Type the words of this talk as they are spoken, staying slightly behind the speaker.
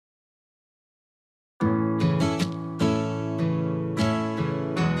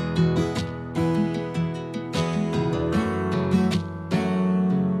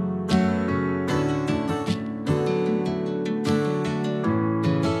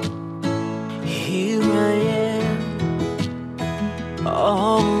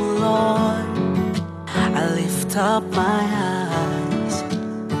up my eyes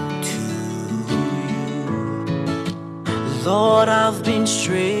to you. Lord, I've been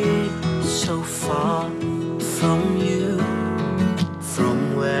strayed so far from you,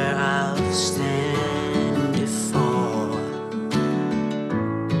 from where I've stand before.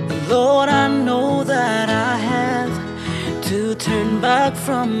 Lord, I know that I have to turn back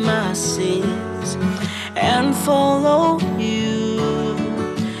from my sins and follow you.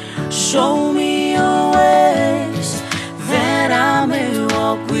 Show me your ways that I may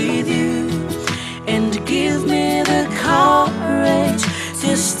walk with you, and give me the courage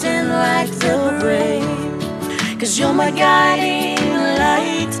to stand like the brave. 'Cause you're my guiding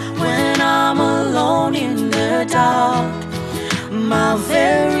light when I'm alone in the dark, my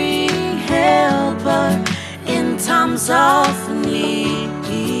very helper in times of need.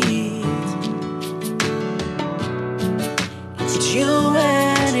 It's you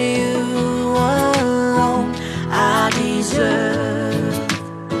and you alone I deserve.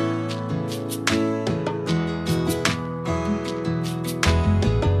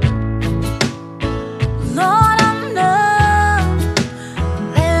 Lord, I know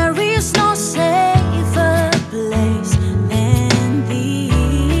there is no safer place than these.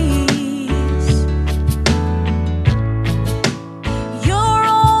 You're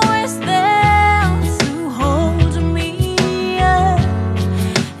always there to hold me up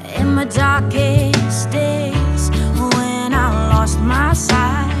in my darkest days when I lost my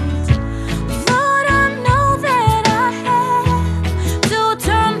sight. Lord, I know that I have to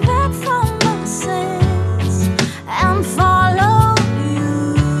turn back from my sins and follow you.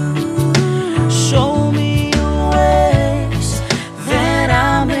 Show me your ways that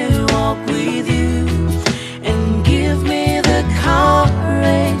I may walk with you, and give me the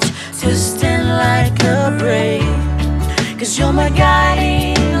courage to stand like a brave. 'Cause you're my guide